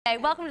Hey,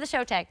 welcome to the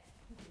show, Tag.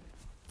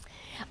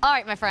 All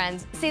right, my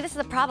friends. See, this is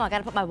the problem. I got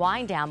to put my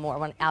wine down more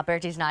when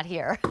Alberti's not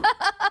here.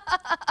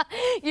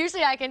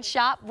 Usually I can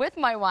shop with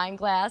my wine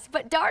glass,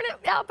 but darn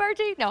it,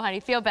 Alberti. No, honey,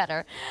 feel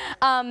better.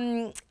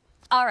 All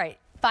right.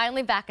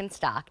 Finally back in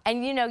stock.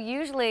 And you know,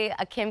 usually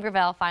a Kim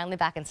Gravel finally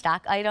back in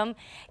stock item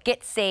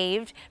gets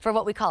saved for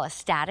what we call a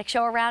static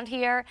show around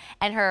here,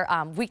 and her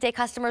weekday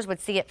customers would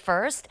see it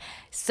first.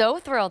 So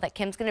thrilled that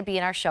Kim's gonna be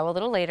in our show a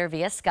little later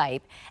via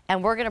Skype,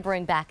 and we're gonna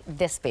bring back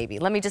this baby.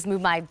 Let me just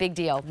move my big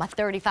deal, my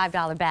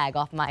 $35 bag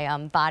off my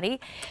body,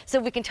 so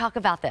we can talk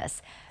about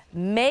this.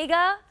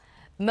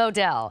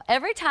 MegaModal.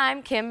 Every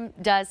time Kim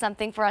does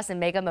something for us in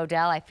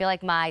MegaModal, I feel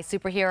like my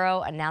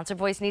superhero announcer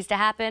voice needs to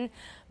happen.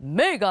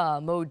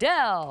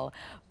 MegaModal.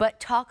 But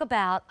talk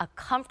about a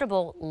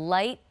comfortable,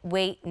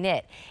 lightweight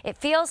knit. It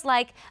feels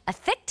like a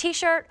thick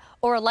t-shirt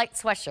or a light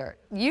sweatshirt.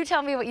 You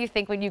tell me what you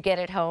think when you get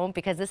it home,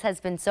 because this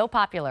has been so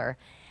popular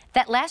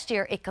that last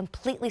year it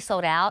completely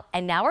sold out,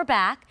 and now we're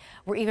back.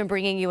 We're even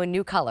bringing you a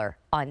new color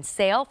on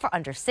sale for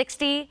under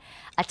 $60,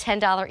 a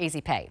 $10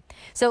 easy pay.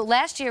 So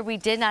last year we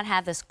did not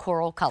have this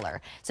coral color.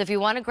 So if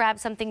you want to grab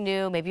something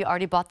new, maybe you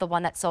already bought the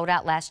one that sold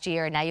out last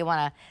year and now you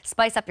want to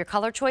spice up your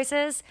color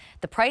choices,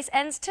 the price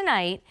ends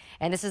tonight,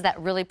 and this is that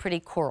really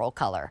pretty coral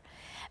color.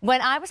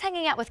 When I was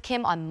hanging out with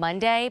Kim on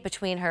Monday,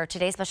 between her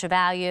Today's Special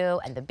Value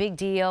and the Big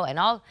Deal and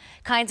all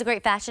kinds of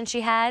great fashion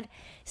she had,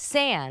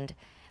 sand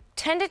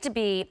tended to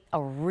be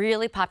a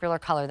really popular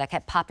color that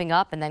kept popping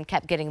up and then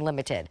kept getting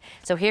limited.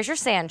 So here's your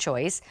sand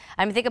choice.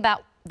 I mean, think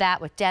about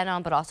that with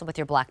denim, but also with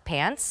your black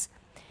pants.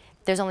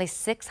 There's only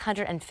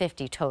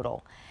 650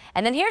 total.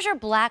 And then here's your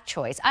black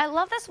choice. I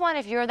love this one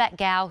if you're that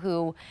gal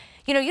who,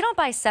 you know, you don't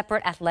buy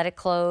separate athletic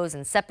clothes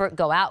and separate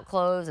go out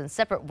clothes and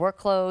separate work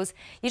clothes.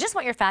 You just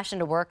want your fashion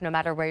to work no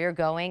matter where you're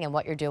going and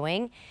what you're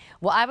doing.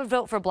 Well, I would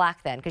vote for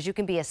black then, because you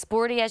can be as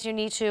sporty as you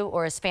need to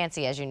or as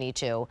fancy as you need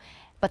to.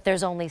 But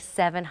there's only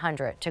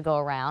 700 to go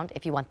around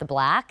if you want the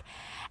black.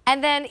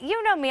 And then,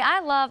 you know me, I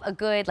love a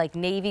good like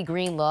navy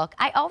green look.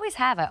 I always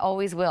have, I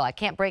always will. I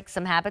can't break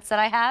some habits that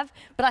I have,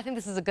 but I think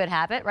this is a good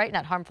habit, right?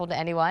 Not harmful to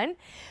anyone.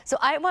 So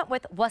I went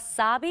with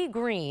wasabi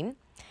green.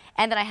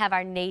 And then I have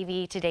our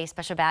navy Today's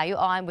Special Value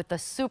on with the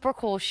super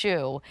cool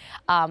shoe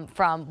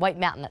from White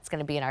Mountain that's going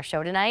to be in our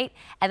show tonight.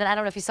 And then I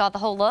don't know if you saw the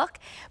whole look,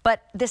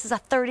 but this is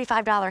a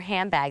 $35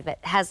 handbag that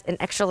has an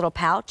extra little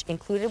pouch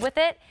included with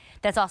it.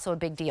 That's also a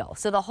big deal.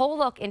 So the whole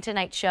look in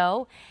tonight's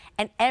show,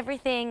 and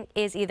everything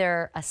is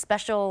either a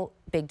special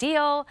big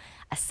deal,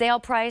 a sale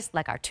price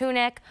like our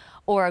Tunic,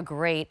 or a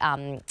great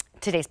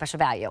Today's Special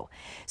Value.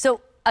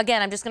 So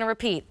again, I'm just going to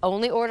repeat,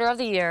 only order of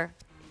the year.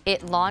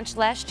 It launched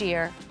last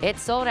year, it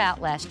sold out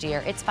last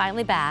year, it's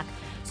finally back.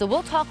 So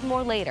we'll talk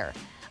more later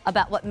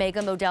about what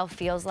MegaModal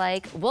feels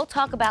like. We'll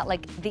talk about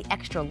like the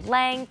extra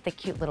length, the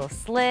cute little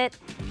slit.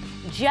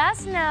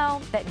 Just know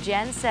that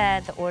Jen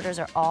said the orders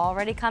are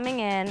already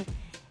coming in.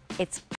 It's